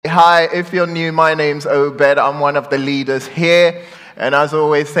Hi, if you're new, my name's Obed. I'm one of the leaders here. And as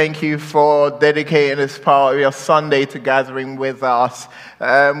always, thank you for dedicating this part of your Sunday to gathering with us.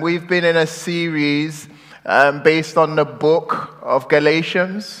 We've been in a series based on the book of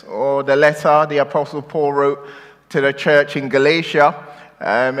Galatians, or the letter the Apostle Paul wrote to the church in Galatia.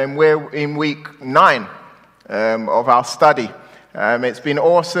 And we're in week 9 of our study. It's been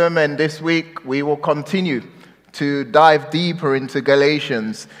awesome, and this week we will continue to dive deeper into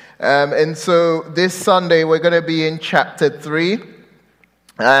Galatians. And so this Sunday we're going to be in chapter 3,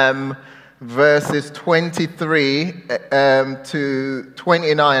 verses 23 to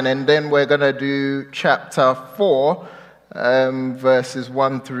 29, and then we're going to do chapter 4, verses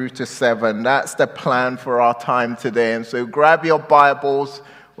 1 through to 7. That's the plan for our time today. And so grab your Bibles,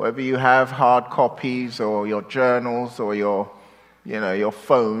 whether you have hard copies or your journals or your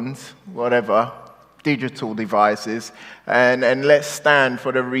phones, whatever, digital devices, and let's stand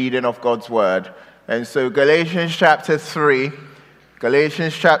for the reading of God's word. And so Galatians chapter 3,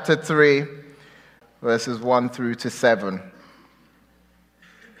 verses 1 through to 7.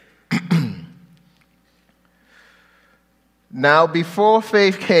 Now before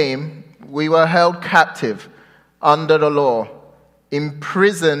faith came, we were held captive under the law,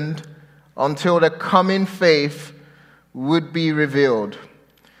 imprisoned until the coming faith would be revealed.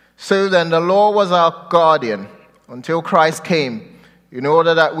 So then the law was our guardian until Christ came, in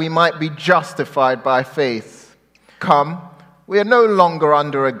order that we might be justified by faith. Come, we are no longer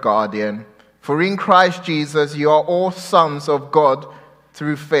under a guardian, for in Christ Jesus you are all sons of God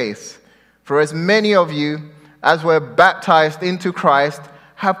through faith. For as many of you as were baptized into Christ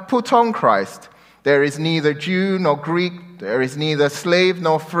have put on Christ. There is neither Jew nor Greek, there is neither slave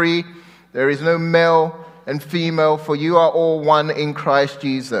nor free, there is no male and female, for you are all one in Christ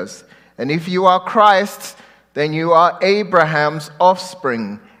Jesus. And if you are Christ's, then you are Abraham's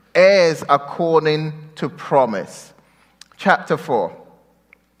offspring, heirs according to promise. Chapter 4.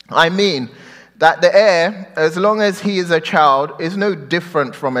 I mean that the heir, as long as he is a child, is no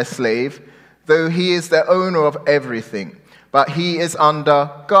different from a slave, though he is the owner of everything. But he is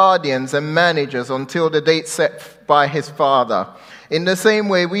under guardians and managers until the date set by his father. In the same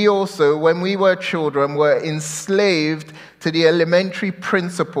way, we also, when we were children, were enslaved to the elementary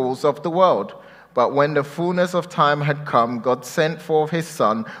principles of the world. But when the fullness of time had come, God sent forth his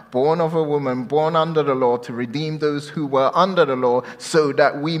Son, born of a woman, born under the law, to redeem those who were under the law, so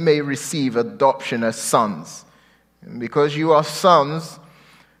that we may receive adoption as sons. And because you are sons,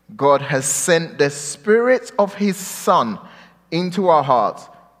 God has sent the Spirit of his Son into our hearts,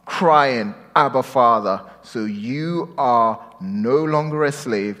 crying, Abba, Father. So you are no longer a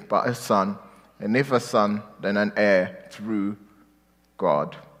slave, but a son. And if a son, then an heir through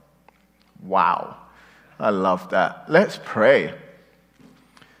God. Wow. I love that. Let's pray.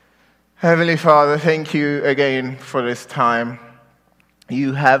 Heavenly Father, thank you again for this time.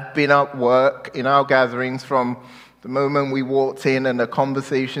 You have been at work in our gatherings from the moment we walked in and the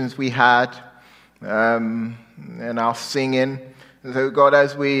conversations we had, and our singing. So God,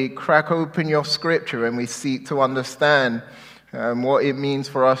 as we crack open your scripture and we seek to understand what it means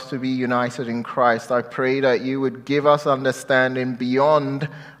for us to be united in Christ, I pray that you would give us understanding beyond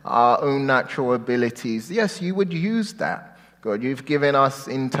our own natural abilities. Yes, you would use that. God, you've given us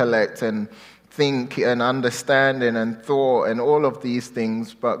intellect and think and understanding and thought and all of these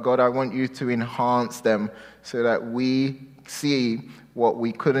things, but God, I want you to enhance them so that we see what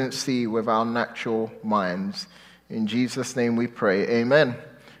we couldn't see with our natural minds. In Jesus' name we pray. Amen.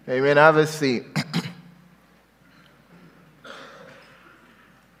 Amen. Have a seat.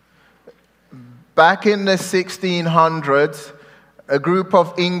 Back in the 1600s, a group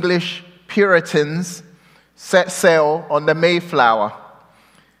of English Puritans set sail on the Mayflower.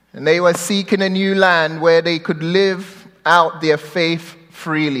 And they were seeking a new land where they could live out their faith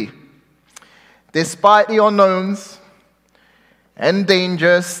freely. Despite the unknowns and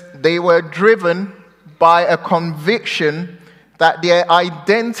dangers, they were driven by a conviction that their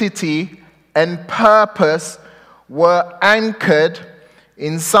identity and purpose were anchored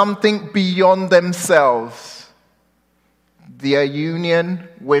in something beyond themselves, their union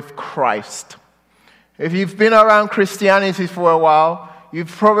with Christ. If you've been around Christianity for a while,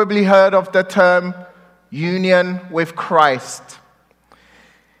 you've probably heard of the term union with Christ.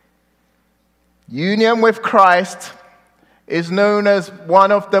 Union with Christ is known as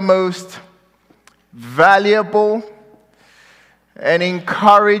one of the most valuable and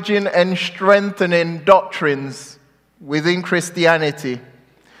encouraging and strengthening doctrines within Christianity.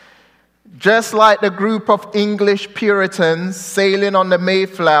 Just like the group of English Puritans sailing on the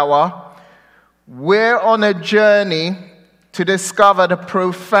Mayflower, we're on a journey to discover the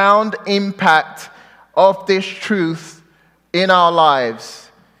profound impact of this truth in our lives.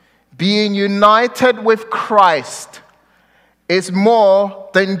 Being united with Christ is more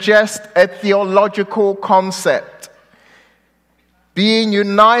than just a theological concept. Being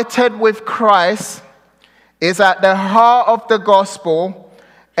united with Christ is at the heart of the gospel,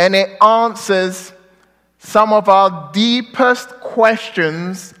 and it answers some of our deepest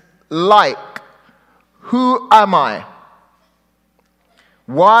questions like, who am I?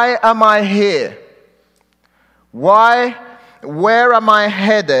 Why am I here? Where am I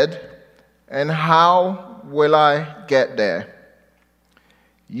headed? And how will I get there?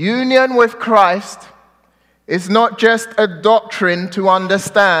 Union with Christ is not just a doctrine to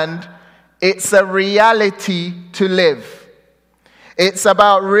understand, it's a reality to live. It's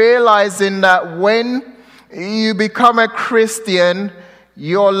about realizing that when you become a Christian,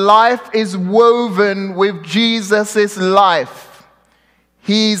 your life is woven with Jesus' life.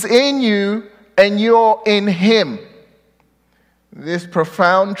 He's in you and you're in him. This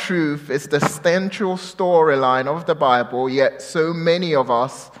profound truth is the central storyline of the Bible, yet so many of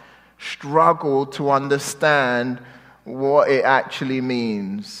us struggle to understand what it actually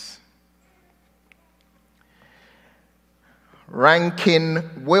means. Rankin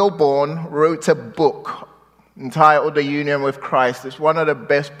Wilbourn wrote a book entitled The Union with Christ. It's one of the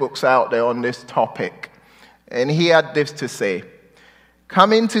best books out there on this topic. And he had this to say: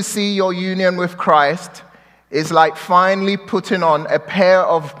 coming to see your union with Christ is like finally putting on a pair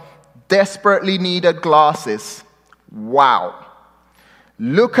of desperately needed glasses. Wow.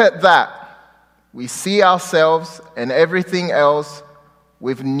 Look at that. We see ourselves and everything else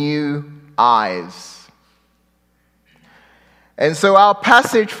with new eyes. And so our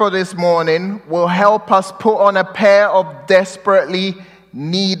passage for this morning will help us put on a pair of desperately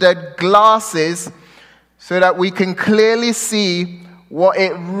needed glasses so that we can clearly see what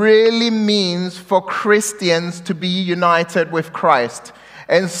it really means for Christians to be united with Christ.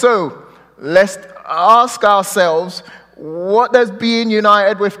 And so let's ask ourselves, what does being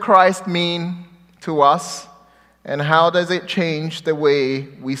united with Christ mean to us? And how does it change the way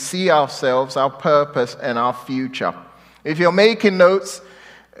we see ourselves, our purpose, and our future? If you're making notes,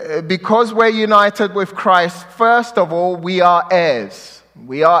 because we're united with Christ, first of all, we are heirs.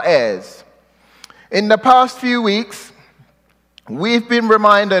 We are heirs. In the past few weeks, we've been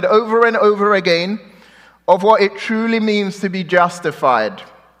reminded over and over again of what it truly means to be justified.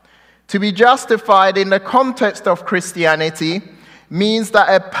 To be justified in the context of Christianity means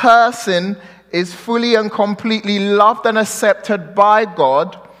that a person is fully and completely loved and accepted by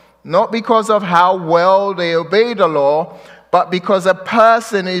God, not because of how well they obey the law, but because a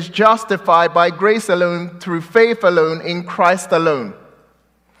person is justified by grace alone, through faith alone, in Christ alone.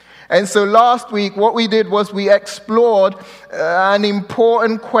 And so last week, what we did was we explored an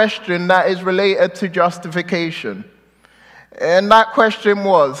important question that is related to justification. And that question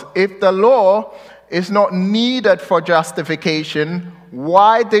was, if the law is not needed for justification,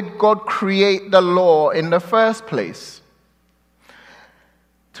 why did God create the law in the first place?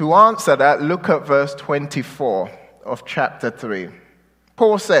 To answer that, look at verse 24 of chapter 3.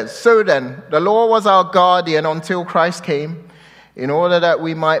 Paul says, so then, the law was our guardian until Christ came, in order that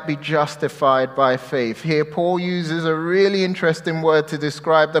we might be justified by faith. Here, Paul uses a really interesting word to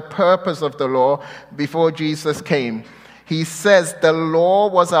describe the purpose of the law before Jesus came. He says the law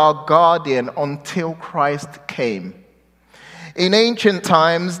was our guardian until Christ came. In ancient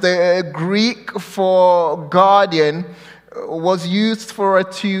times, the Greek for guardian was used for a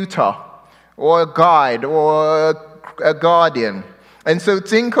tutor or a guide or a guardian. And so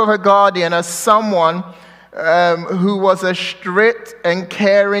think of a guardian as someone who was a strict and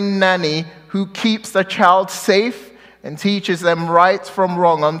caring nanny who keeps the child safe and teaches them right from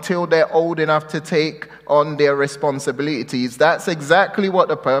wrong until they're old enough to take on their responsibilities. That's exactly what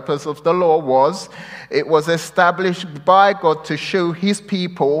the purpose of the law was. It was established by God to show his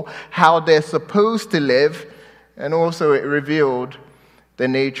people how they're supposed to live, and also it revealed the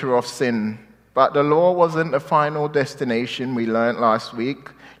nature of sin. But the law wasn't the final destination, we learned last week.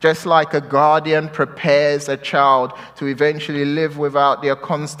 Just like a guardian prepares a child to eventually live without their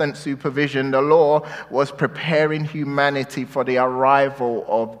constant supervision, the law was preparing humanity for the arrival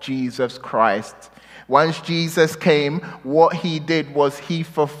of Jesus Christ. Once Jesus came, what he did was he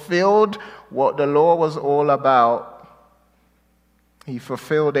fulfilled what the law was all about. He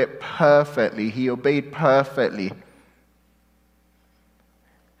fulfilled it perfectly. He obeyed perfectly.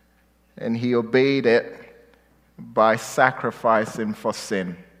 And he obeyed it by sacrificing for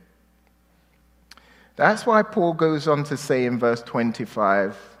sin. That's why Paul goes on to say in verse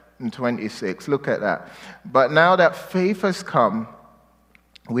 25, and 26. Look at that. But now that faith has come,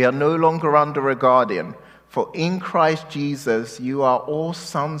 we are no longer under a guardian. For in Christ Jesus, you are all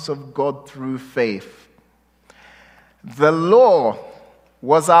sons of God through faith. The law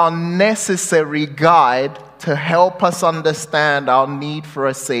was our necessary guide to help us understand our need for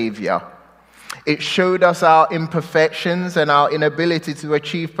a Savior. It showed us our imperfections and our inability to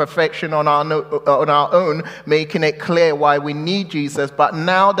achieve perfection on our own, making it clear why we need Jesus. But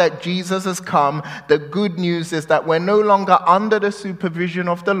now that Jesus has come, the good news is that we're no longer under the supervision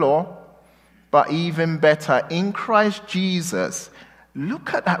of the law, but even better, in Christ Jesus.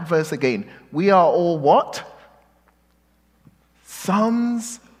 Look at that verse again. We are all what?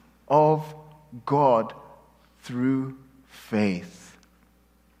 Sons of God through faith.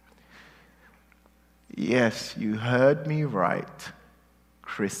 Yes, you heard me right,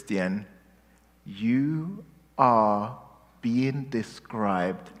 Christian. You are being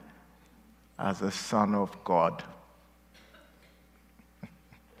described as a son of God.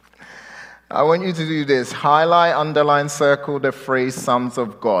 I want you to do this. Highlight, underline, circle the phrase sons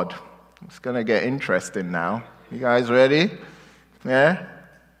of God. It's going to get interesting now. You guys ready? Yeah?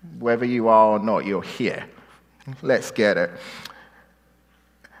 Whether you are or not, you're here. Let's get it.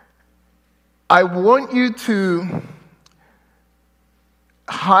 I want you to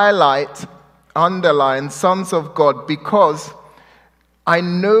highlight, underline sons of God, because I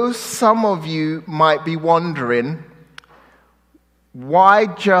know some of you might be wondering, why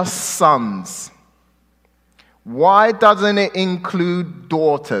just sons? Why doesn't it include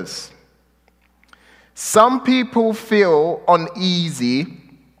daughters? Some people feel uneasy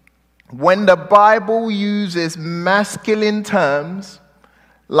when the Bible uses masculine terms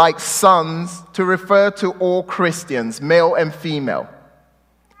like sons to refer to all Christians, male and female.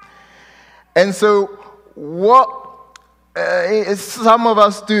 And so what some of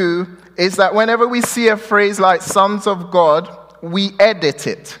us do is that whenever we see a phrase like sons of God, we edit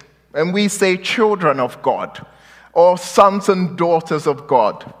it and we say children of God or sons and daughters of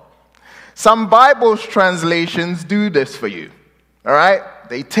God. Some Bible translations do this for you, all right?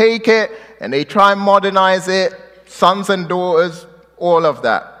 They take it and they try and modernize it, sons and daughters, all of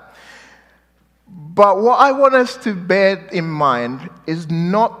that. But what I want us to bear in mind is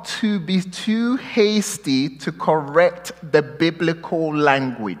not to be too hasty to correct the biblical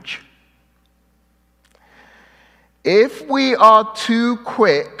language. If we are too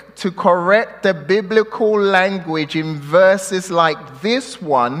quick to correct the biblical language in verses like this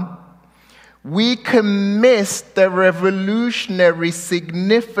one, we can miss the revolutionary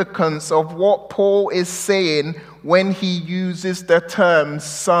significance of what Paul is saying when he uses the term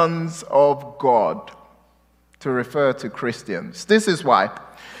sons of God to refer to Christians. This is why.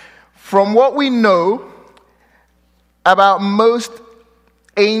 From what we know about most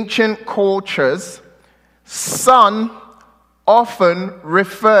ancient cultures, son often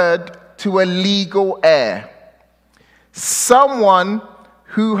referred to a legal heir, someone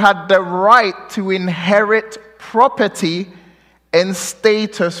who had the right to inherit property and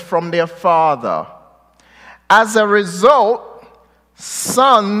status from their father. As a result,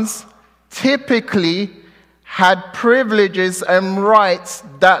 sons typically had privileges and rights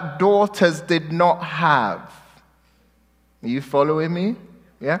that daughters did not have. Are you following me?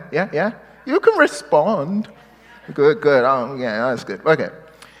 Yeah? You can respond. Good. Yeah, that's good. Okay.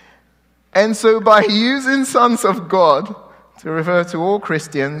 And so by using sons of God to refer to all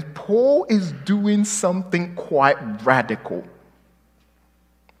Christians, Paul is doing something quite radical.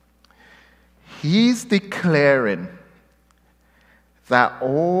 He's declaring that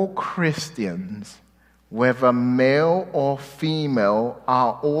all Christians, whether male or female,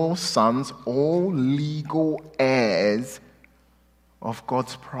 are all sons, all legal heirs of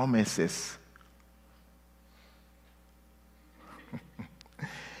God's promises.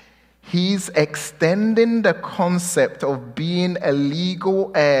 He's extending the concept of being a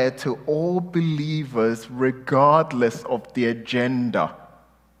legal heir to all believers regardless of the agenda.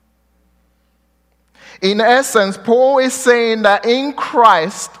 In essence, Paul is saying that in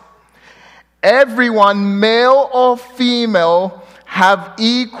Christ, everyone, male or female, have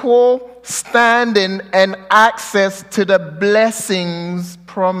equal standing and access to the blessings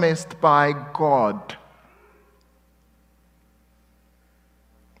promised by God.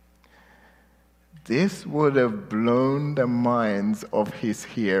 This would have blown the minds of his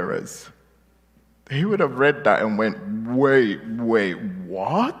hearers. They would have read that and went, wait,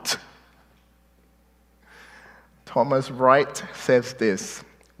 what? Thomas Wright says this: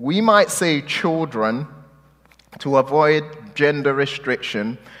 we might say children to avoid gender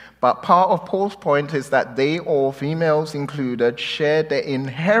restriction, But part of Paul's point is that they all, females included, shared the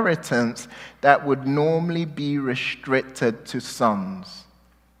inheritance that would normally be restricted to sons.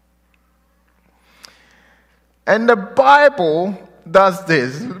 And the Bible does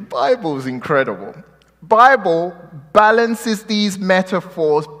this. The Bible is incredible. Bible balances these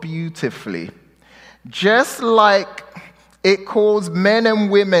metaphors beautifully. Just like it calls men and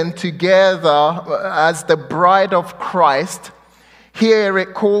women together as the bride of Christ, here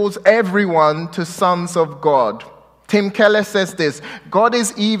it calls everyone to sons of God. Tim Keller says this: God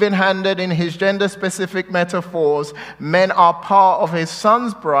is even-handed in his gender-specific metaphors. Men are part of his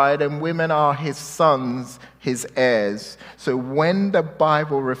son's bride and women are his sons, his heirs. So when the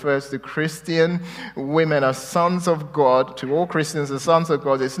Bible refers to Christian women as sons of God, to all Christians as sons of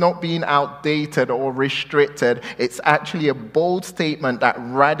God, it's not being outdated or restricted. It's actually a bold statement that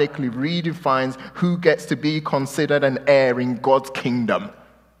radically redefines who gets to be considered an heir in God's kingdom.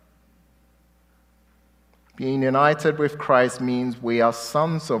 Being united with Christ means we are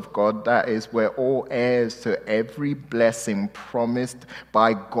sons of God. That is, we're all heirs to every blessing promised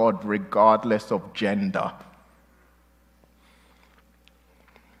by God, regardless of gender.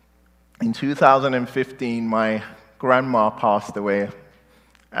 In 2015, my grandma passed away.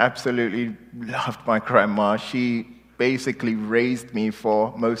 Absolutely loved my grandma. She basically raised me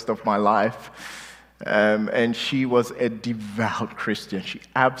for most of my life. And she was a devout Christian. She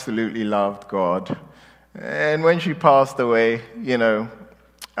absolutely loved God. And when she passed away,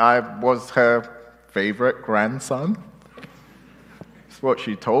 I was her favorite grandson. That's what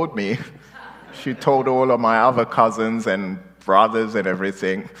she told me. She told all of my other cousins and brothers and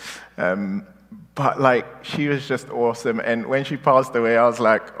everything. But she was just awesome. And when she passed away, I was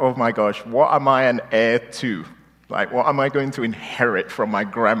like, oh my gosh, what am I an heir to? What am I going to inherit from my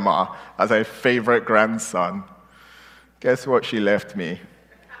grandma as a favorite grandson? Guess what she left me?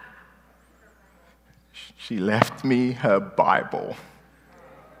 She left me her Bible.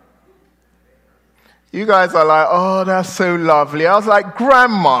 You guys are like, oh, that's so lovely. I was like,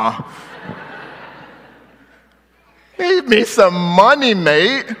 Grandma, leave me some money,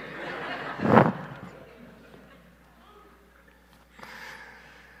 mate.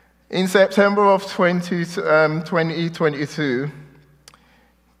 In September of 2022,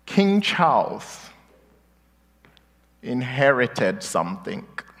 King Charles inherited something.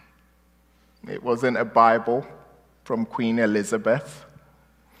 It wasn't a Bible from Queen Elizabeth.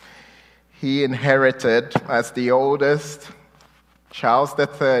 He inherited, as the oldest, Charles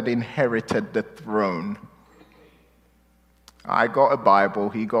III inherited the throne. I got a Bible,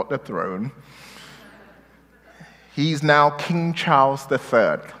 he got the throne. He's now King Charles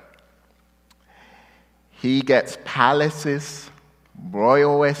III. He gets palaces,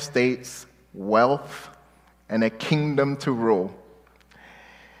 royal estates, wealth, and a kingdom to rule.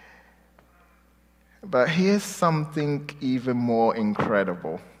 But here's something even more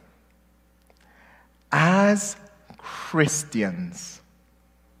incredible. As Christians,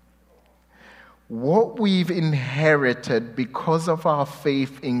 what we've inherited because of our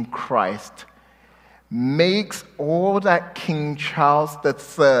faith in Christ makes all that King Charles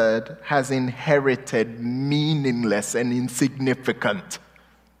III has inherited meaningless and insignificant.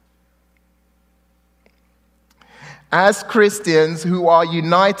 As Christians who are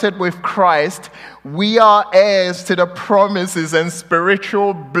united with Christ, we are heirs to the promises and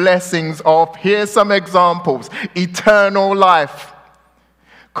spiritual blessings of, here's some examples: eternal life,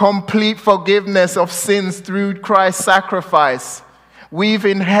 complete forgiveness of sins through Christ's sacrifice. We've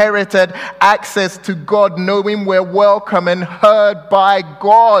inherited access to God, knowing we're welcome and heard by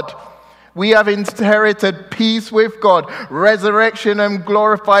God. We have inherited peace with God, resurrection and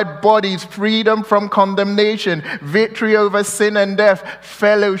glorified bodies, freedom from condemnation, victory over sin and death,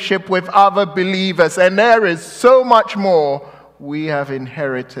 fellowship with other believers. And there is so much more we have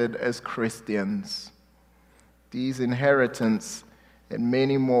inherited as Christians. These inheritance and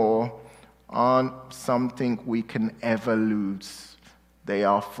many more aren't something we can ever lose. They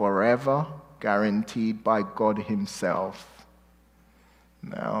are forever guaranteed by God Himself.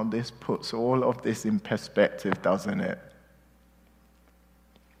 Now, this puts all of this in perspective, doesn't it?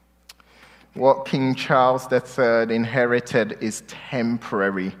 What King Charles III inherited is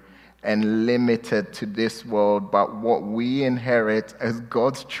temporary and limited to this world, but what we inherit as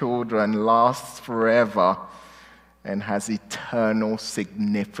God's children lasts forever and has eternal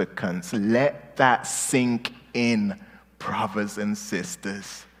significance. Let that sink in, brothers and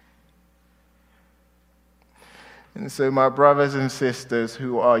sisters. And so, my brothers and sisters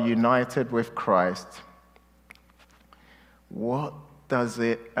who are united with Christ, what does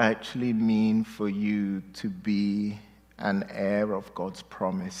it actually mean for you to be and heir of God's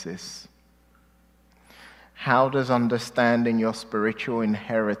promises. How does understanding your spiritual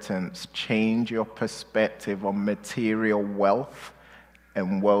inheritance change your perspective on material wealth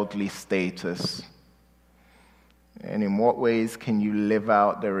and worldly status? And in what ways can you live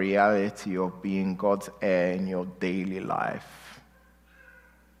out the reality of being God's heir in your daily life?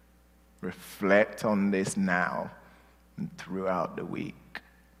 Reflect on this now and throughout the week.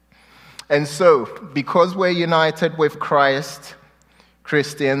 And so, because we're united with Christ,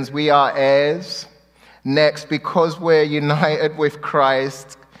 Christians, we are heirs. Next, because we're united with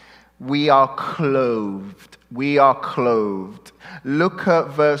Christ, we are clothed. We are clothed. Look at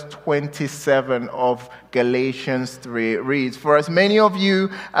verse 27 of Galatians 3. It reads, "For as many of you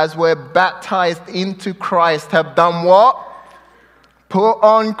as were baptized into Christ have done what? Put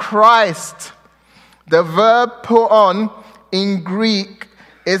on Christ." The verb put on in Greek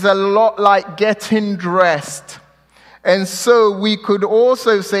is a lot like getting dressed. And so we could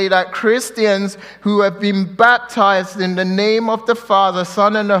also say that Christians who have been baptized in the name of the Father,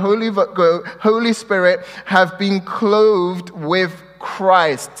 Son, and the Holy Spirit have been clothed with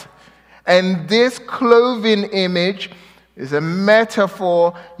Christ. And this clothing image is a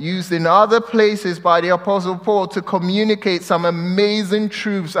metaphor used in other places by the Apostle Paul to communicate some amazing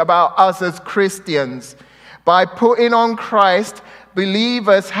truths about us as Christians. By putting on Christ,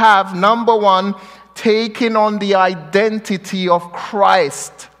 believers have, number one, taking on the identity of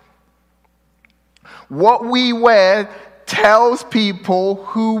Christ. What we wear tells people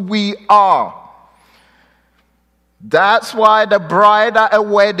who we are. That's why the bride at a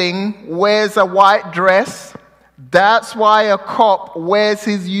wedding wears a white dress. That's why a cop wears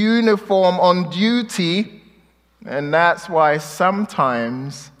his uniform on duty. And that's why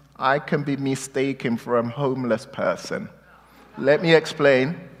sometimes I can be mistaken for a homeless person. Let me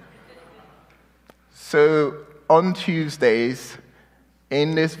explain. So on Tuesdays,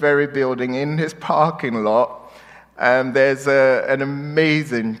 in this very building, in this parking lot, there's an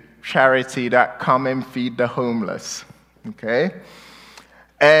amazing charity that come and feed the homeless. Okay?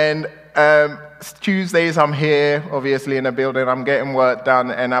 And Tuesdays I'm here, obviously in the building, I'm getting work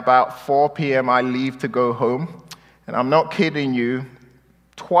done, and about 4 p.m. I leave to go home. And I'm not kidding you,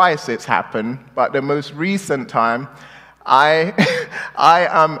 twice it's happened, but the most recent time, I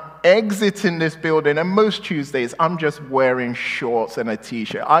am exiting this building, and most Tuesdays I'm just wearing shorts and a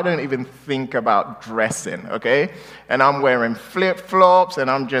t-shirt. I don't even think about dressing, okay? And I'm wearing flip-flops,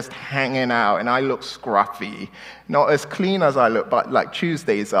 and I'm just hanging out, and I look scruffy. Not as clean as I look, but like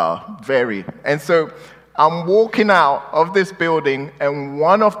Tuesdays are, very. And so I'm walking out of this building, and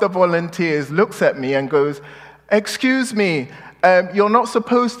one of the volunteers looks at me and goes, "Excuse me, you're not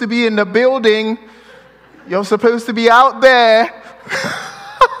supposed to be in the building. You're supposed to be out there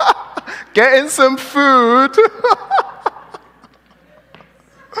getting some food."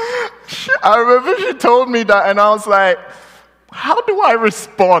 I remember she told me that, and I was like, how do I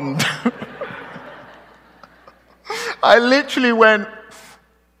respond? I literally went,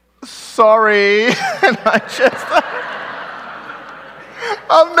 "Sorry." And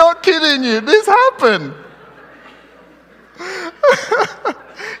I'm not kidding you, this happened.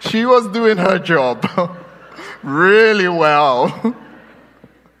 She was doing her job really well.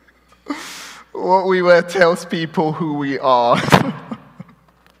 What we wear tells people who we are.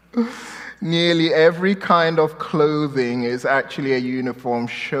 Nearly every kind of clothing is actually a uniform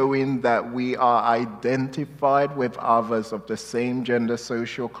showing that we are identified with others of the same gender,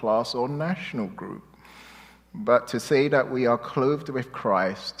 social class, or national group. But to say that we are clothed with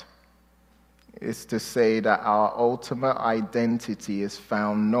Christ is to say that our ultimate identity is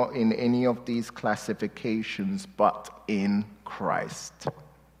found not in any of these classifications, but in Christ.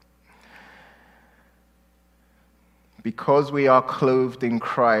 Because we are clothed in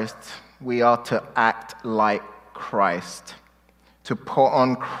Christ, we are to act like Christ. To put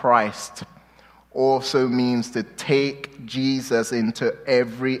on Christ also means to take Jesus into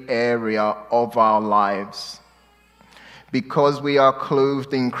every area of our lives. Because we are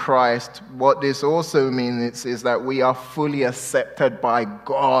clothed in Christ, what this also means is that we are fully accepted by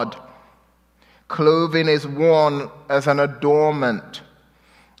God. Clothing is worn as an adornment.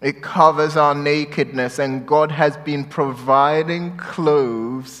 It covers our nakedness, and God has been providing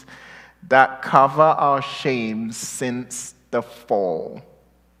clothes that cover our shame since the fall.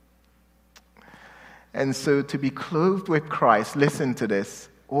 And so to be clothed with Christ, listen to this,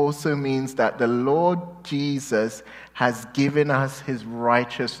 also means that the Lord Jesus has given us his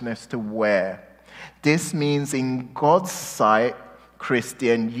righteousness to wear. This means in God's sight,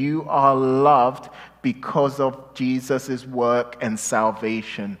 Christian, you are loved because of Jesus' work and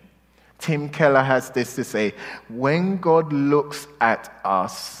salvation. Tim Keller has this to say: when God looks at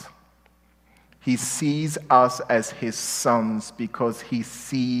us, he sees us as his sons because he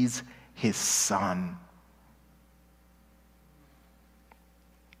sees his son.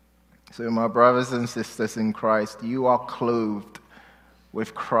 So my brothers and sisters in Christ, you are clothed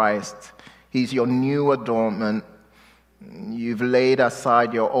with Christ. He's your new adornment. You've laid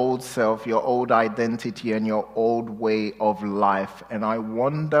aside your old self, your old identity, and your old way of life. And I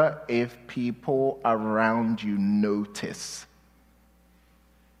wonder if people around you notice.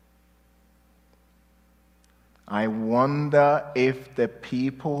 I wonder if the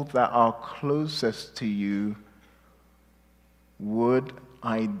people that are closest to you would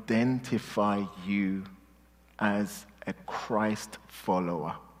identify you as a Christ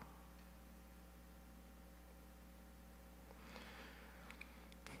follower.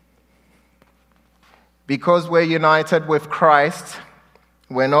 Because we're united with Christ,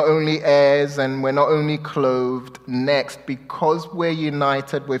 we're not only heirs and we're not only clothed. Next, because we're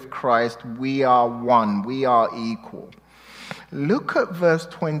united with Christ, we are one. We are equal. Look at verse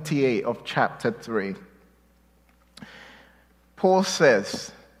 28 of chapter 3. Paul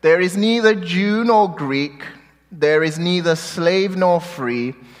says, there is neither Jew nor Greek, there is neither slave nor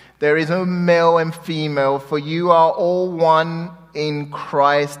free, there is no male and female, for you are all one in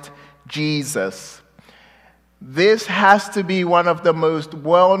Christ Jesus. This has to be one of the most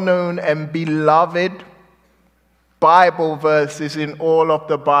well-known and beloved Bible verses in all of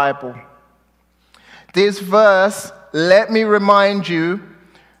the Bible. This verse, let me remind you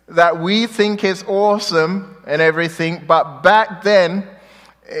that we think is awesome and everything, but back then,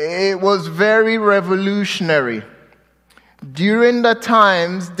 it was very revolutionary. During the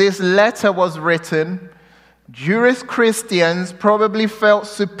times this letter was written, Jewish Christians probably felt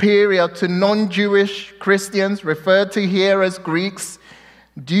superior to non-Jewish Christians, referred to here as Greeks,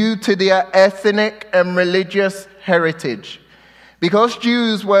 due to their ethnic and religious heritage. Because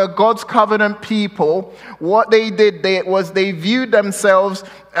Jews were God's covenant people, what they did was they viewed themselves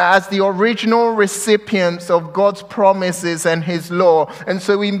as the original recipients of God's promises and his law. And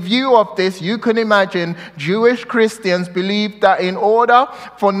so in view of this, you can imagine Jewish Christians believed that in order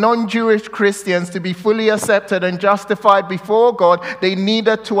for non-Jewish Christians to be fully accepted and justified before God, they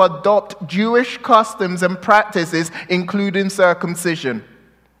needed to adopt Jewish customs and practices, including circumcision.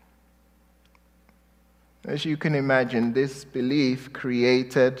 As you can imagine, this belief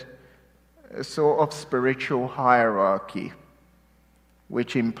created a sort of spiritual hierarchy,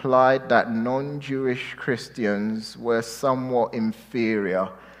 which implied that non-Jewish Christians were somewhat inferior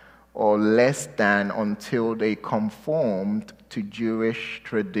or less than until they conformed to Jewish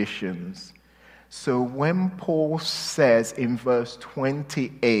traditions. So when Paul says in verse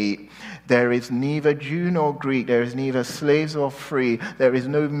 28, there is neither Jew nor Greek, there is neither slaves or free, there is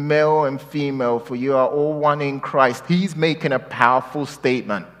no male and female, for you are all one in Christ, he's making a powerful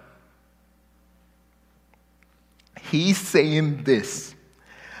statement. He's saying this,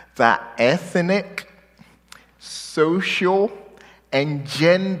 that ethnic, social, and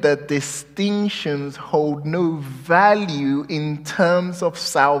gender distinctions hold no value in terms of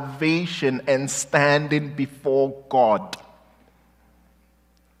salvation and standing before God.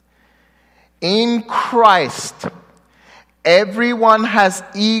 In Christ, everyone has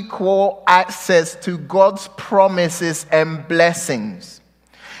equal access to God's promises and blessings.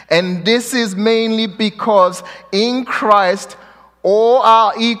 And this is mainly because in Christ, all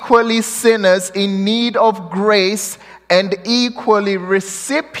are equally sinners in need of grace and equally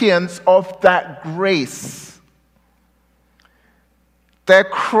recipients of that grace. The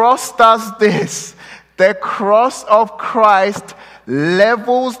cross does this. The cross of Christ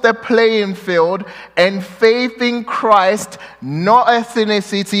levels the playing field, and faith in Christ, not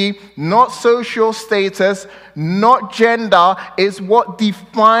ethnicity, not social status, not gender, is what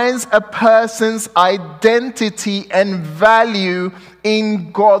defines a person's identity and value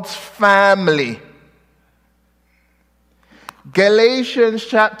in God's family. Galatians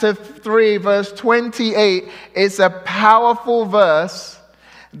chapter 3 verse 28 is a powerful verse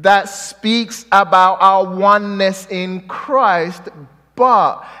that speaks about our oneness in Christ,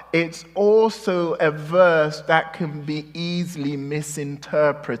 but it's also a verse that can be easily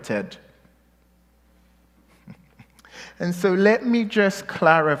misinterpreted. And so let me just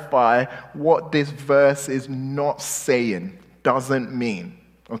clarify what this verse is not saying, doesn't mean,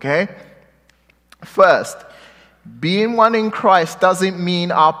 okay? First, being one in Christ doesn't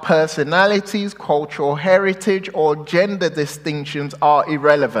mean our personalities, cultural heritage, or gender distinctions are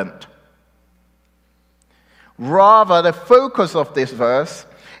irrelevant. Rather, the focus of this verse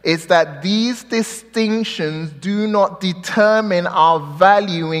is that these distinctions do not determine our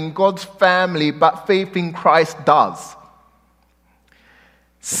value in God's family, but faith in Christ does.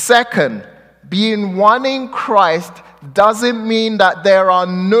 Second, being one in Christ doesn't mean that there are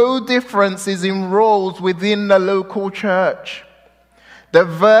no differences in roles within the local church. The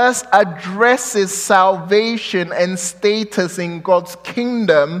verse addresses salvation and status in God's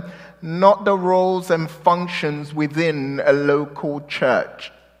kingdom, not the roles and functions within a local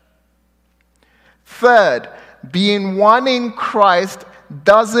church. Third, being one in Christ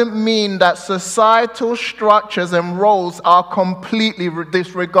doesn't mean that societal structures and roles are completely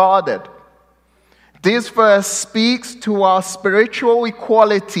disregarded. This verse speaks to our spiritual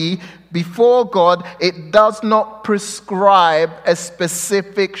equality before God. It does not prescribe a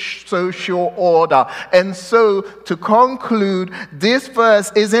specific social order. And so, to conclude, this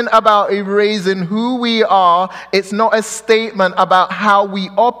verse isn't about erasing who we are. It's not a statement about how we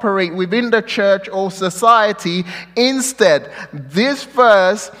operate within the church or society. Instead, this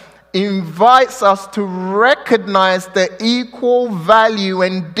verse invites us to recognize the equal value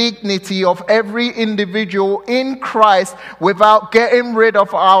and dignity of every individual in Christ without getting rid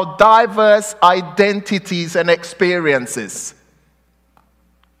of our diverse identities and experiences.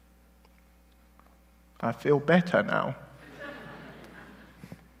 I feel better now.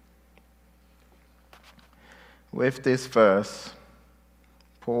 With this verse,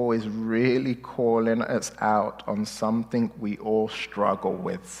 Paul is really calling us out on something we all struggle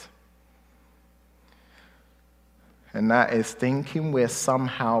with. And that is thinking we're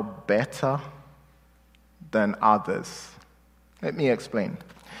somehow better than others. Let me explain.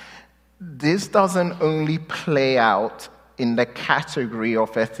 This doesn't only play out in the category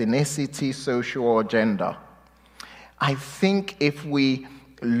of ethnicity, social, or gender. I think if we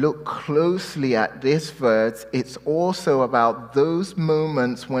look closely at this verse, it's also about those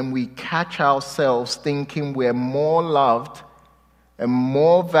moments when we catch ourselves thinking we're more loved and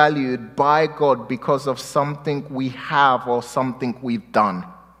more valued by God because of something we have or something we've done.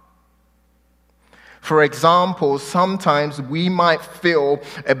 For example, sometimes we might feel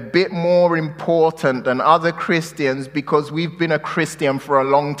a bit more important than other Christians because we've been a Christian for a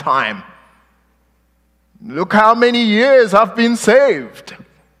long time. Look how many years I've been saved.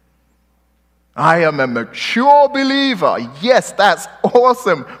 I am a mature believer. Yes, that's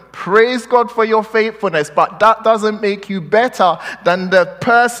awesome. Praise God for your faithfulness, but that doesn't make you better than the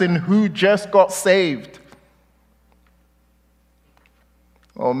person who just got saved.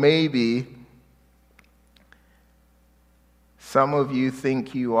 Or maybe some of you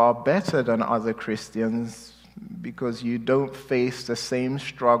think you are better than other Christians because you don't face the same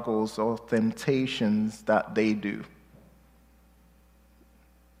struggles or temptations that they do.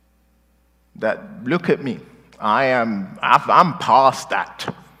 That, look at me, I'm past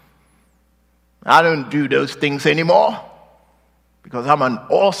that. I don't do those things anymore because I'm an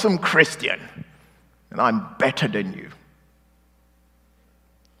awesome Christian and I'm better than you.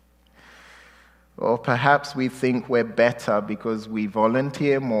 Or perhaps we think we're better because we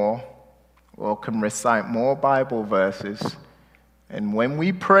volunteer more or can recite more Bible verses. And when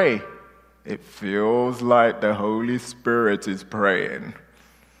we pray, it feels like the Holy Spirit is praying.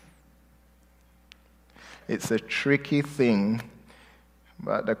 It's a tricky thing,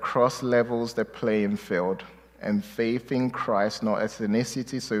 but the cross levels the playing field, and faith in Christ, not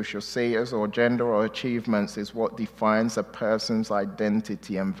ethnicity, social status, or gender or achievements, is what defines a person's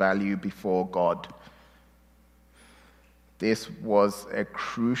identity and value before God. This was a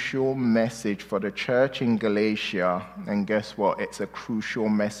crucial message for the church in Galatia, and guess what? It's a crucial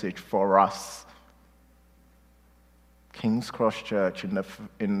message for us. King's Cross Church in the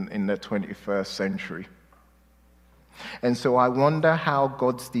 21st century. And so I wonder how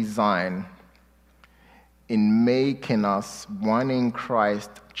God's design in making us one in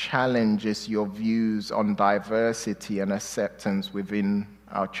Christ challenges your views on diversity and acceptance within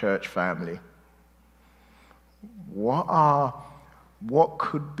our church family. What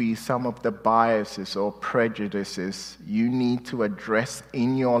could be some of the biases or prejudices you need to address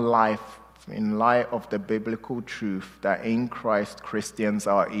in your life in light of the biblical truth that in Christ Christians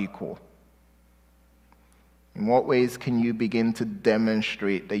are equal? In what ways can you begin to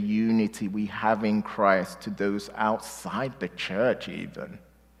demonstrate the unity we have in Christ to those outside the church even?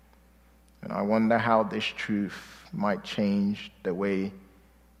 And I wonder how this truth might change the way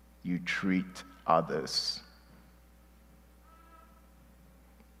you treat others.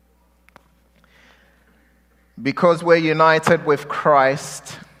 Because we're united with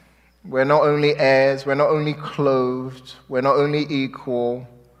Christ, we're not only heirs, we're not only clothed, we're not only equal.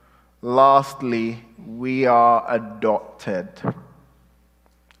 Lastly, we are adopted.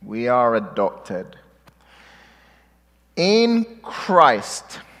 We are adopted. In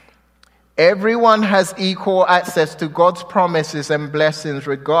Christ, everyone has equal access to God's promises and blessings,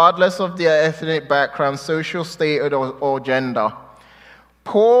 regardless of their ethnic background, social status, or gender.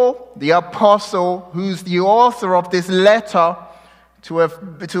 Paul, the apostle, who's the author of this letter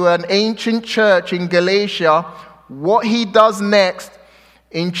to an ancient church in Galatia, what he does next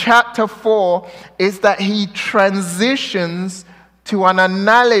in chapter 4 is that he transitions to an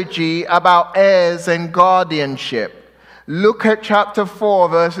analogy about heirs and guardianship. Look at chapter 4,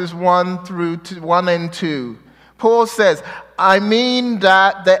 verses 1 and 2. Paul says, I mean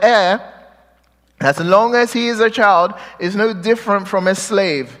that the heir, as long as he is a child, is no different from a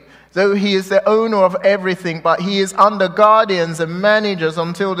slave, though he is the owner of everything, but he is under guardians and managers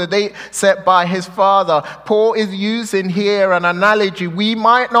until the date set by his father. Paul is using here an analogy we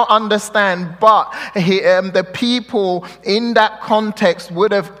might not understand, but the people in that context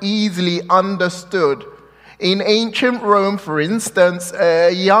would have easily understood. In ancient Rome, for instance, a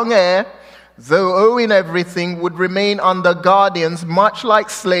young heir, though owing everything, would remain under guardians, much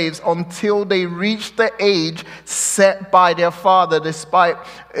like slaves, until they reach the age set by their father, despite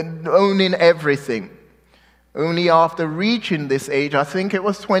owning everything. Only after reaching this age, I think it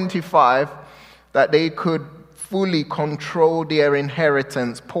was 25, that they could fully control their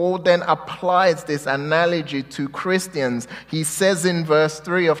inheritance. Paul then applies this analogy to Christians. He says in verse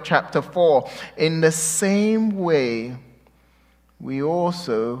 3 of chapter 4, in the same way, we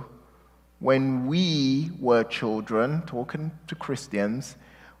also, when we were children, talking to Christians,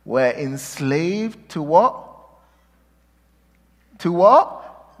 were enslaved to what? To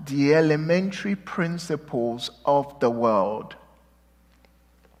what? The elementary principles of the world.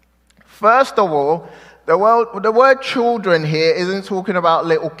 First of all, the word children here isn't talking about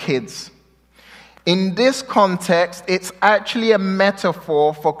little kids. In this context, it's actually a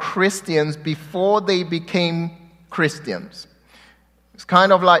metaphor for Christians before they became Christians. It's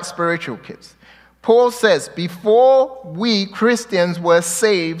kind of like spiritual kids. Paul says, before we Christians were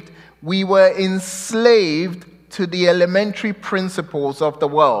saved, we were enslaved to the elementary principles of the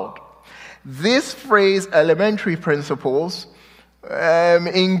world. This phrase, elementary principles,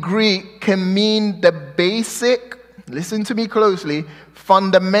 in Greek can mean the basic, listen to me closely,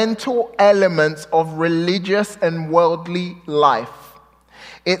 fundamental elements of religious and worldly life.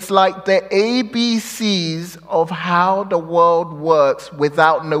 It's like the ABCs of how the world works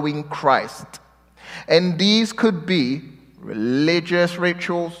without knowing Christ. And these could be religious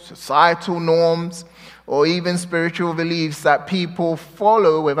rituals, societal norms, or even spiritual beliefs that people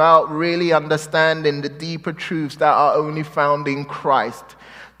follow without really understanding the deeper truths that are only found in Christ.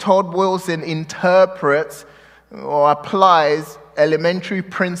 Todd Wilson interprets or applies elementary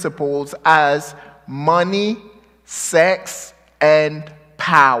principles as money, sex, and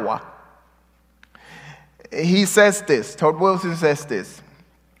power. He says this, Todd Wilson says this,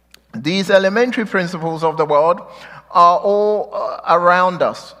 these elementary principles of the world are all around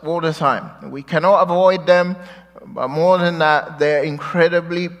us all the time. We cannot avoid them, but more than that, they're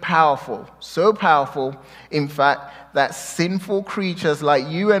incredibly powerful. So powerful, in fact, that sinful creatures like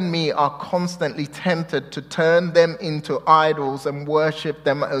you and me are constantly tempted to turn them into idols and worship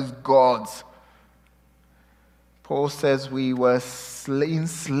them as gods. Paul says we were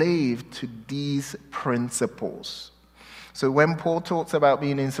enslaved to these principles. So when Paul talks about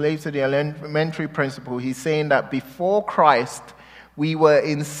being enslaved to the elementary principle, he's saying that before Christ, we were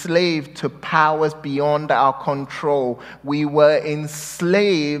enslaved to powers beyond our control. We were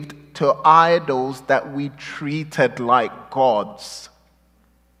enslaved to idols that we treated like gods.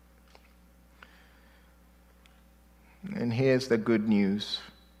 And here's the good news.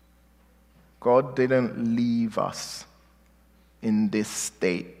 God didn't leave us in this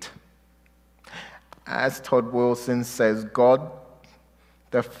state. As Todd Wilson says, God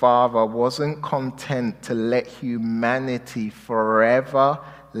the Father wasn't content to let humanity forever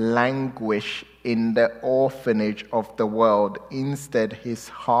languish in the orphanage of the world. Instead, his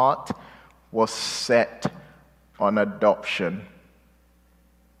heart was set on adoption.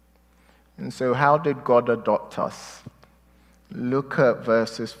 And so how did God adopt us? Look at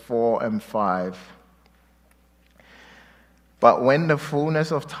verses 4 and 5. But when the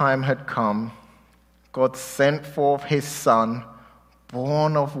fullness of time had come, God sent forth his Son,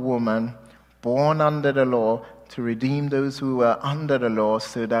 born of woman, born under the law, to redeem those who were under the law,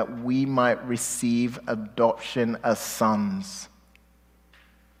 so that we might receive adoption as sons.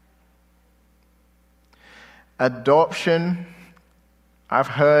 Adoption, I've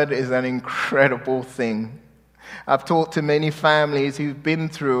heard, is an incredible thing. I've talked to many families who've been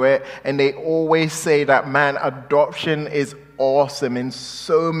through it, and they always say that, man, adoption is awesome in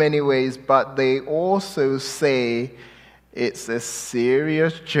so many ways, but they also say it's a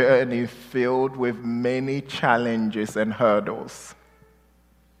serious journey filled with many challenges and hurdles.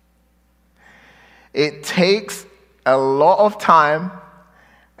 It takes a lot of time,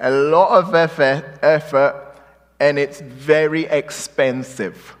 a lot of effort, and it's very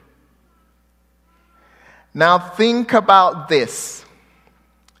expensive. Now think about this.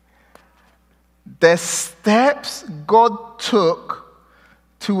 The steps God took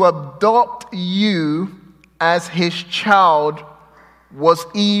to adopt you as his child was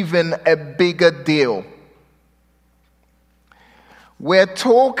even a bigger deal. We're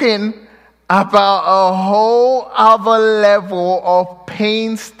talking about a whole other level of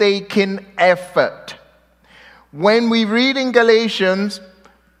painstaking effort. When we read in Galatians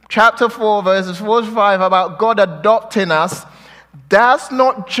chapter 4, verses 4 to 5 about God adopting us, that's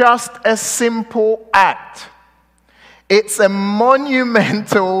not just a simple act. It's a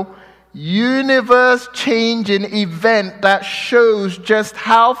monumental, universe-changing event that shows just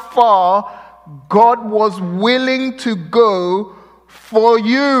how far God was willing to go for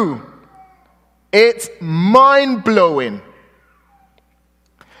you. It's mind-blowing.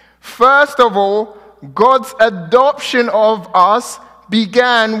 First of all, God's adoption of us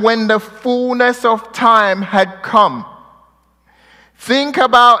began when the fullness of time had come. Think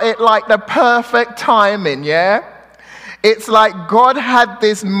about it like the perfect timing, yeah? It's like God had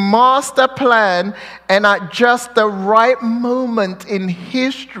this master plan, and at just the right moment in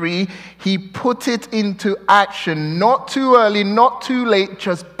history, he put it into action. Not too early, not too late,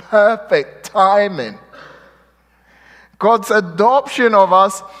 just perfect timing. God's adoption of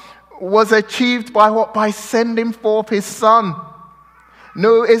us was achieved by what? By sending forth his Son.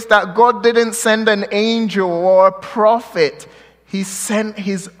 Notice that God didn't send an angel or a prophet. He sent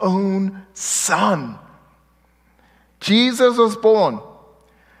his own Son. Jesus was born,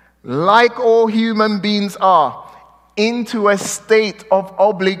 like all human beings are, into a state of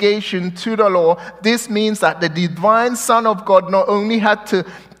obligation to the law. This means that the divine Son of God not only had to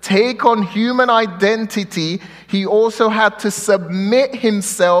take on human identity, he also had to submit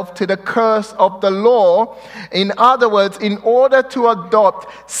himself to the curse of the law. In other words, in order to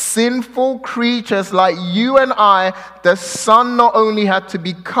adopt sinful creatures like you and I, the Son not only had to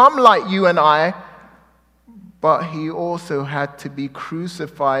become like you and I, but he also had to be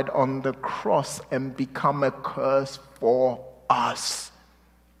crucified on the cross and become a curse for us.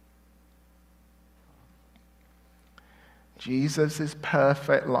 Jesus'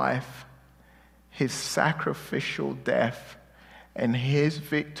 perfect life, his sacrificial death, and his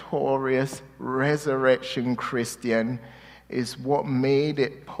victorious resurrection, Christian, is what made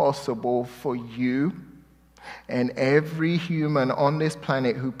it possible for you and every human on this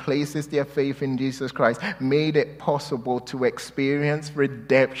planet who places their faith in Jesus Christ, made it possible to experience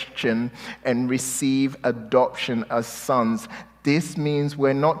redemption and receive adoption as sons. This means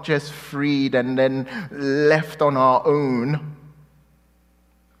we're not just freed and then left on our own.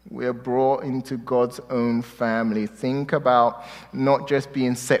 We're brought into God's own family. Think about not just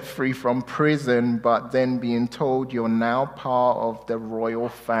being set free from prison, but then being told you're now part of the royal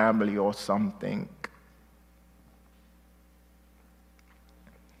family or something.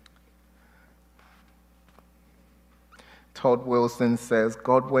 Todd Wilson says,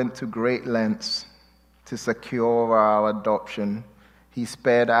 God went to great lengths to secure our adoption. He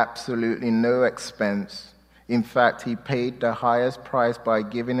spared absolutely no expense. In fact, he paid the highest price by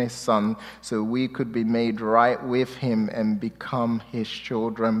giving his Son so we could be made right with him and become his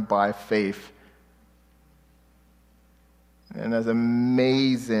children by faith. And as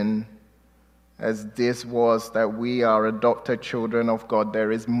amazing as this was that we are adopted children of God,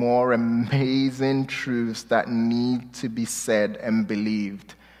 there is more amazing truths that need to be said and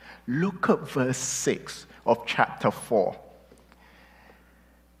believed. Look at verse 6 of chapter 4.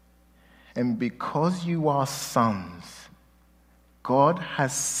 And because you are sons, God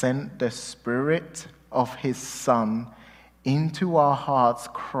has sent the Spirit of his Son into our hearts,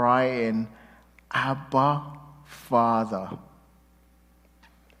 crying, Abba, Father.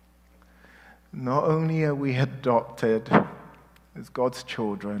 Not only are we adopted as God's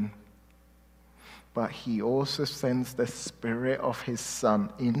children, but he also sends the Spirit of his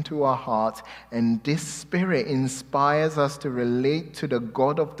Son into our hearts, and this Spirit inspires us to relate to the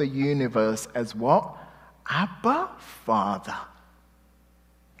God of the universe as what? Abba, Father.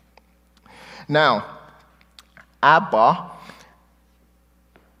 Now, Abba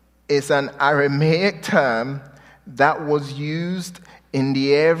is an Aramaic term that was used in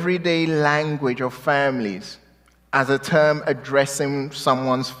the everyday language of families. as a term addressing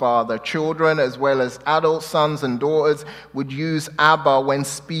someone's father. Children, as well as adult sons and daughters, would use Abba when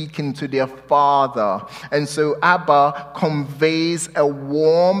speaking to their father. And so Abba conveys a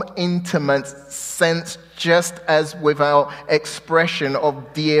warm, intimate sense, just as with our expression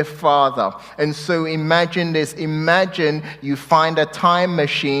of dear father. And so imagine this. Imagine you find a time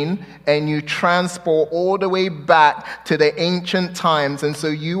machine and you transport all the way back to the ancient times. And so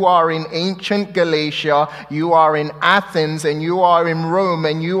you are in ancient Galatia, you are in Athens, and you are in Rome,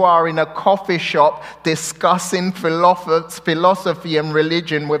 and you are in a coffee shop discussing philosophy and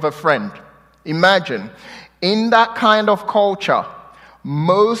religion with a friend. Imagine, in that kind of culture,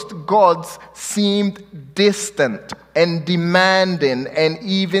 most gods seemed distant and demanding and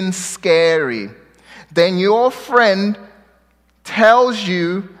even scary. Then your friend tells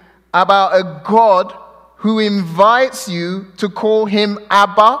you about a God who invites you to call him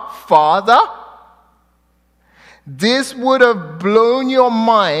Abba, Father. This would have blown your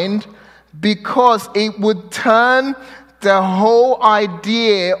mind, because it would turn the whole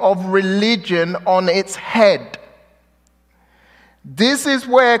idea of religion on its head. This is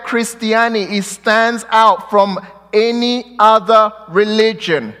where Christianity stands out from any other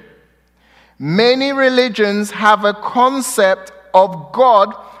religion. Many religions have a concept of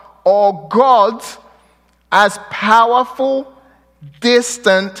God or gods as powerful,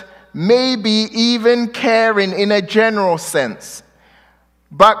 distant, maybe even caring in a general sense.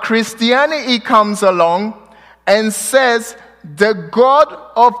 But Christianity comes along and says, the God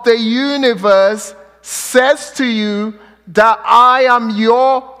of the universe says to you that I am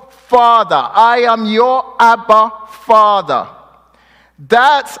your Father. I am your Abba Father.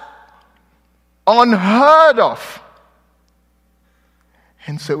 That's unheard of.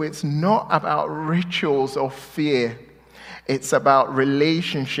 And so it's not about rituals or fear. It's about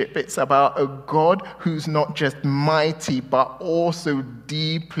relationship. It's about a God who's not just mighty, but also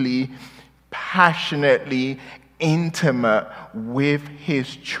deeply, passionately intimate with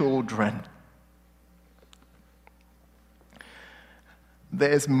his children.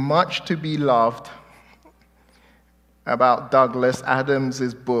 There's much to be loved about Douglas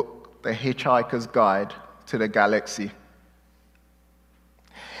Adams' book, The Hitchhiker's Guide to the Galaxy.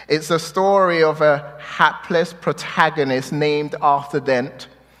 It's a story of a hapless protagonist named Arthur Dent,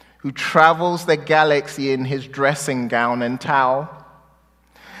 who travels the galaxy in his dressing gown and towel.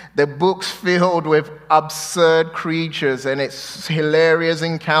 The book's filled with absurd creatures and its hilarious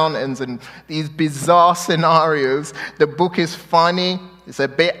encounters and these bizarre scenarios. The book is funny. It's a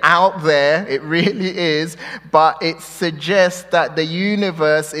bit out there, it really is, but it suggests that the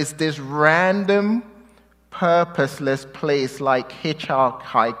universe is this random, purposeless place like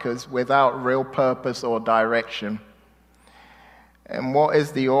hitchhikers without real purpose or direction. And what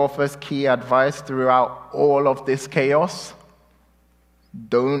is the author's key advice throughout all of this chaos?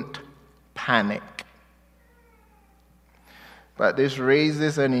 Don't panic. But this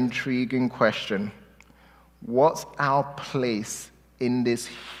raises an intriguing question. What's our place in this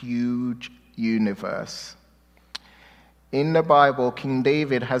huge universe? In the Bible, King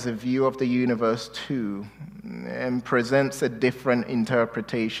David has a view of the universe too, and presents a different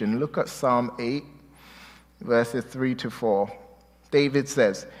interpretation. Look at Psalm 8, verses 3 to 4. David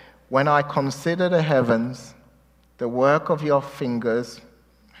says, "When I consider the heavens, the work of your fingers,"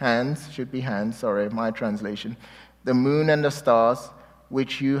 hands, should be hands, sorry, my translation, "the moon and the stars,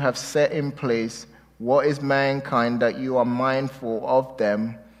 which you have set in place, what is mankind that you are mindful of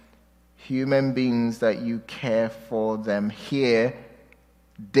them, human beings that you care for them?" Here,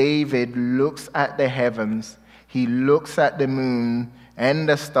 David looks at the heavens, he looks at the moon and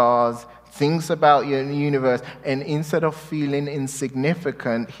the stars, thinks about your universe, and instead of feeling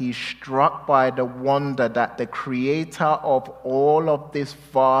insignificant, he's struck by the wonder that the creator of all of this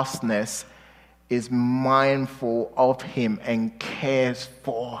vastness is mindful of him and cares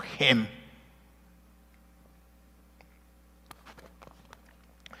for him.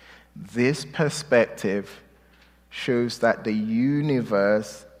 This perspective shows that the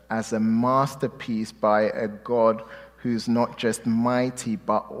universe as a masterpiece by a God who's not just mighty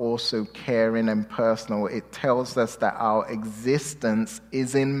but also caring and personal. It tells us that our existence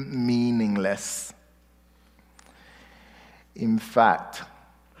isn't meaningless. In fact,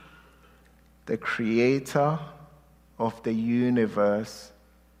 the creator of the universe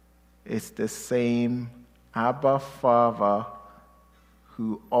is the same Abba Father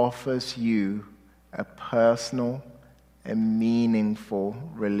who offers you a personal and meaningful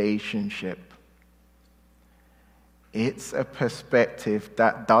relationship. It's a perspective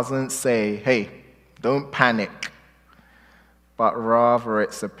that doesn't say, hey, don't panic, but rather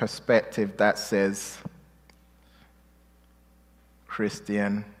it's a perspective that says,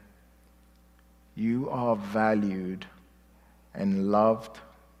 Christian, you are valued and loved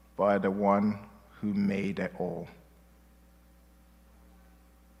by the one who made it all.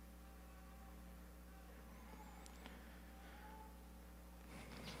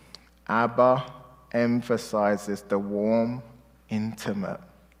 Abba emphasizes the warm, intimate,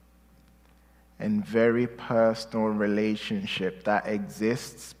 and very personal relationship that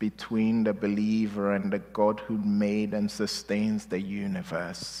exists between the believer and the God who made and sustains the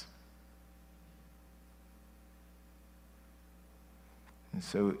universe. And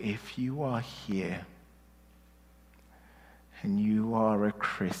so if you are here and you are a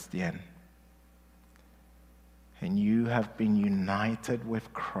Christian and you have been united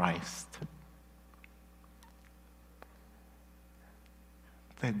with Christ,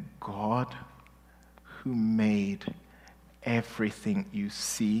 the God who made everything you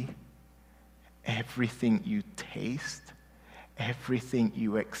see, everything you taste, everything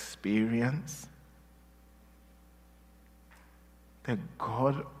you experience, the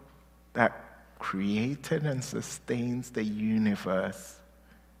God that created and sustains the universe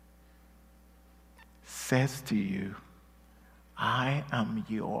says to you, I am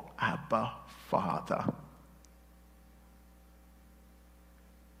your Abba Father.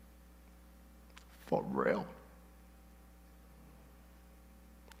 For real.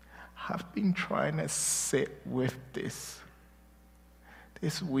 I've been trying to sit with this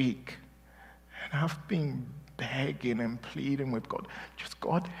week, and I've been begging and pleading with God, just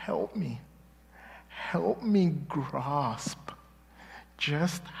God help me. Help me grasp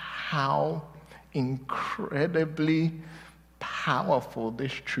just how incredibly powerful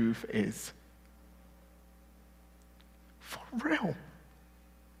this truth is. For real.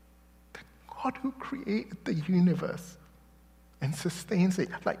 The God who created the universe and sustains it,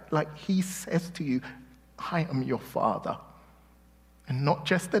 like he says to you, I am your Father. And not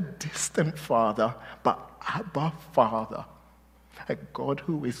just a distant Father, but Abba Father. A God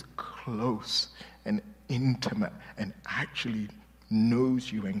who is close and intimate and actually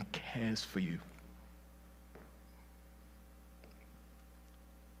knows you and cares for you.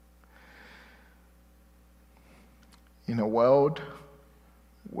 In a world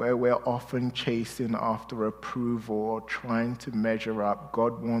where we're often chasing after approval or trying to measure up,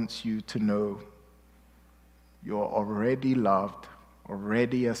 God wants you to know you're already loved,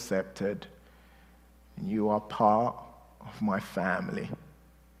 already accepted, and you are part of my family.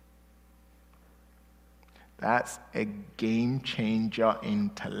 That's a game changer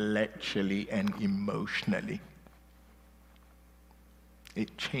intellectually and emotionally.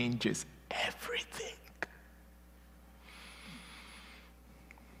 It changes everything.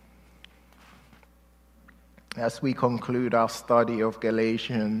 As we conclude our study of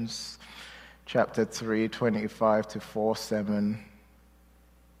Galatians chapter 3, 25 to 4:7,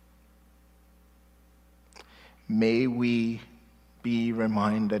 may we be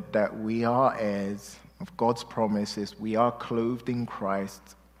reminded that we are heirs of God's promises. We are clothed in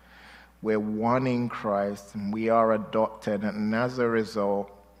Christ. We're one in Christ, and we are adopted. And as a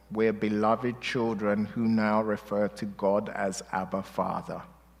result, we're beloved children who now refer to God as Abba Father.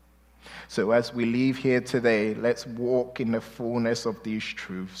 So as we leave here today, let's walk in the fullness of these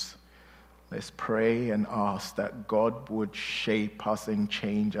truths. Let's pray and ask that God would shape us and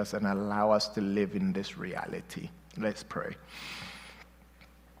change us and allow us to live in this reality. Let's pray.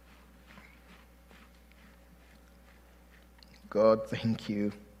 God, thank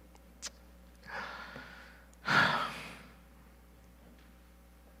you. I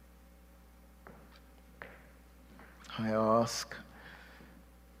ask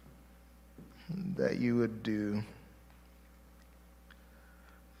that you would do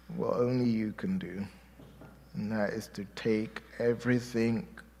what only you can do, and that is to take everything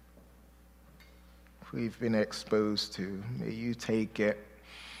we've been exposed to. May you take it,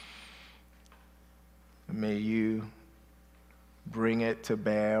 may you bring it to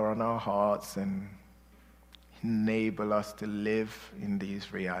bear on our hearts and enable us to live in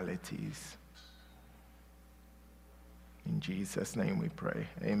these realities. In Jesus' name we pray.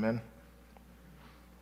 Amen.